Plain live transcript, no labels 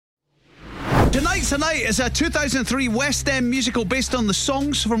Tonight's the Night is a 2003 West End musical based on the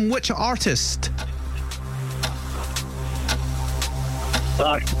songs from which artist?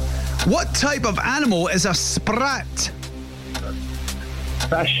 What type of animal is a sprat?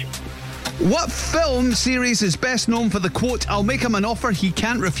 Fish. What film series is best known for the quote, "I'll make him an offer he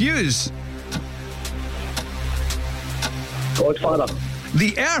can't refuse"? Godfather.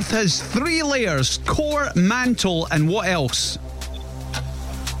 The Earth has 3 layers: core, mantle, and what else?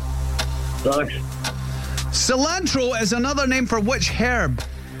 Rice. Cilantro is another name for which herb?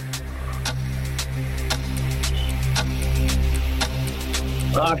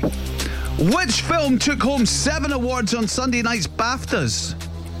 Rice. Which film took home 7 awards on Sunday night's BAFTAs?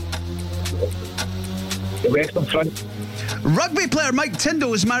 The Western Front. Rugby player Mike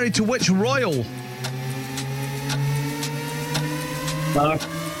Tyndall is married to which royal? Rice.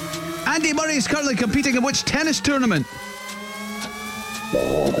 Andy Murray is currently competing in which tennis tournament?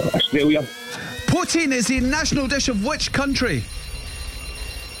 Australia. Poutine is the national dish of which country?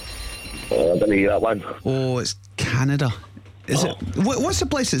 I didn't hear that one. Oh, it's Canada. Is it? What's the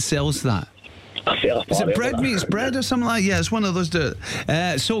place that sells that? Is it Bread Meets Bread or something like that? Yeah, it's one of those.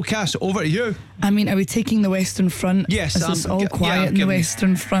 So, Cass, over to you. I mean, are we taking the Western Front? Yes, It's all quiet in the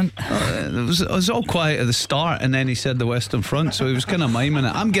Western Front. It was all quiet at the start, and then he said the Western Front, so he was kind of miming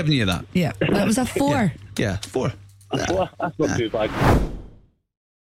it. I'm giving you that. Yeah, that was a 4. Yeah, 4. That's not too bad.